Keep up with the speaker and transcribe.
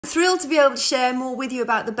Thrilled to be able to share more with you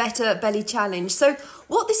about the Better Belly Challenge. So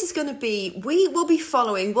what this is going to be, we will be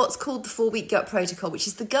following what's called the 4-week gut protocol, which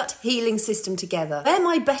is the gut healing system together. Where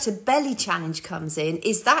my Better Belly Challenge comes in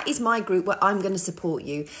is that is my group where I'm going to support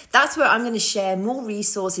you. That's where I'm going to share more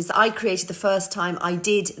resources that I created the first time I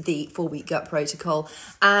did the 4-week gut protocol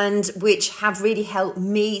and which have really helped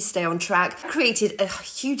me stay on track. I created a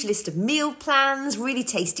huge list of meal plans, really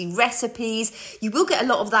tasty recipes. You will get a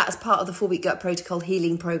lot of that as part of the 4-week gut protocol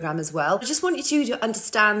healing program as well. I just wanted you to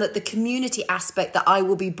understand that the community aspect that I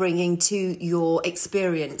will be bringing to your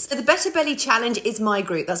experience. So the Better Belly Challenge is my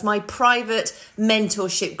group. That's my private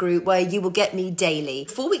mentorship group where you will get me daily.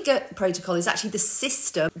 4-week gut protocol is actually the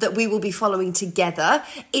system that we will be following together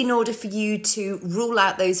in order for you to rule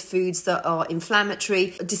out those foods that are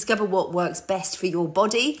inflammatory, discover what works best for your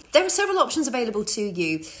body. There are several options available to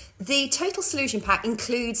you. The Total Solution Pack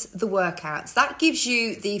includes the workouts. That gives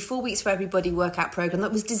you the 4 Weeks for Everybody workout program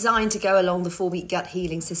that was designed to go along the 4-week gut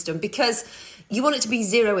healing system because you want it to be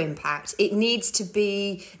zero impact. It needs to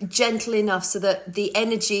be gentle enough so that the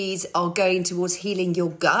energies are going towards healing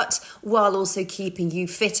your gut while also keeping you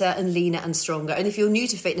fitter and leaner and stronger. And if you're new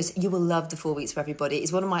to fitness, you will love the 4 Weeks for Everybody.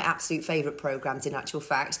 It's one of my absolute favourite programs in actual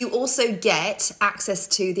fact. You also get access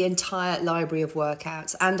to the entire library of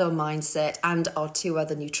workouts and our mindset and our 2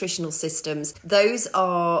 other nutritional systems. Those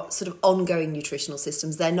are sort of ongoing nutritional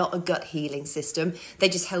systems. They're not a gut healing system. They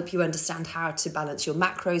just help you understand how to balance your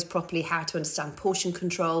macros properly, how to understand portion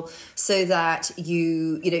control so that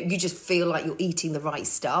you just feel like you're eating the right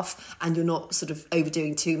stuff and you're not sort of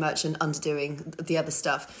overdoing too much and underdoing the other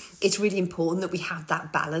stuff. It's really important that we have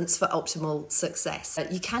that balance for optimal success.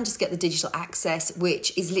 You can just get the digital access,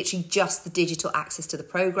 which is literally just the digital access to the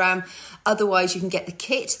program. Otherwise, you can get the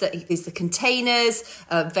kit that is the containers,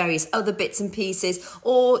 various other bits and pieces,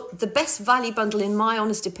 or the best value bundle, in my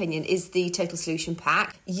honest opinion, is the Total Solution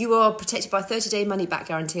Pack. You are protected by a 30-day money-back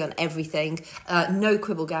guarantee on everything. No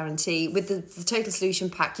quibble guarantee. With the Total Solution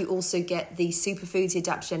Pack, you also get the superfoods, the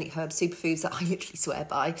adaptogenic herb superfoods that I literally swear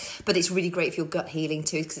by, but it's really great for your gut healing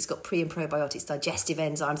too because it's got pre and probiotics, digestive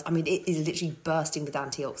enzymes. I mean, it is literally bursting with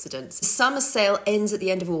antioxidants. The summer sale ends at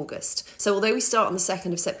the end of August. So although we start on the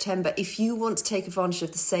 2nd of September, if you want to take advantage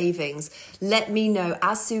of the savings, let me know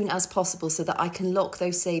as soon as possible so that I can lock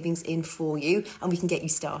those savings in for you and we can get you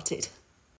started.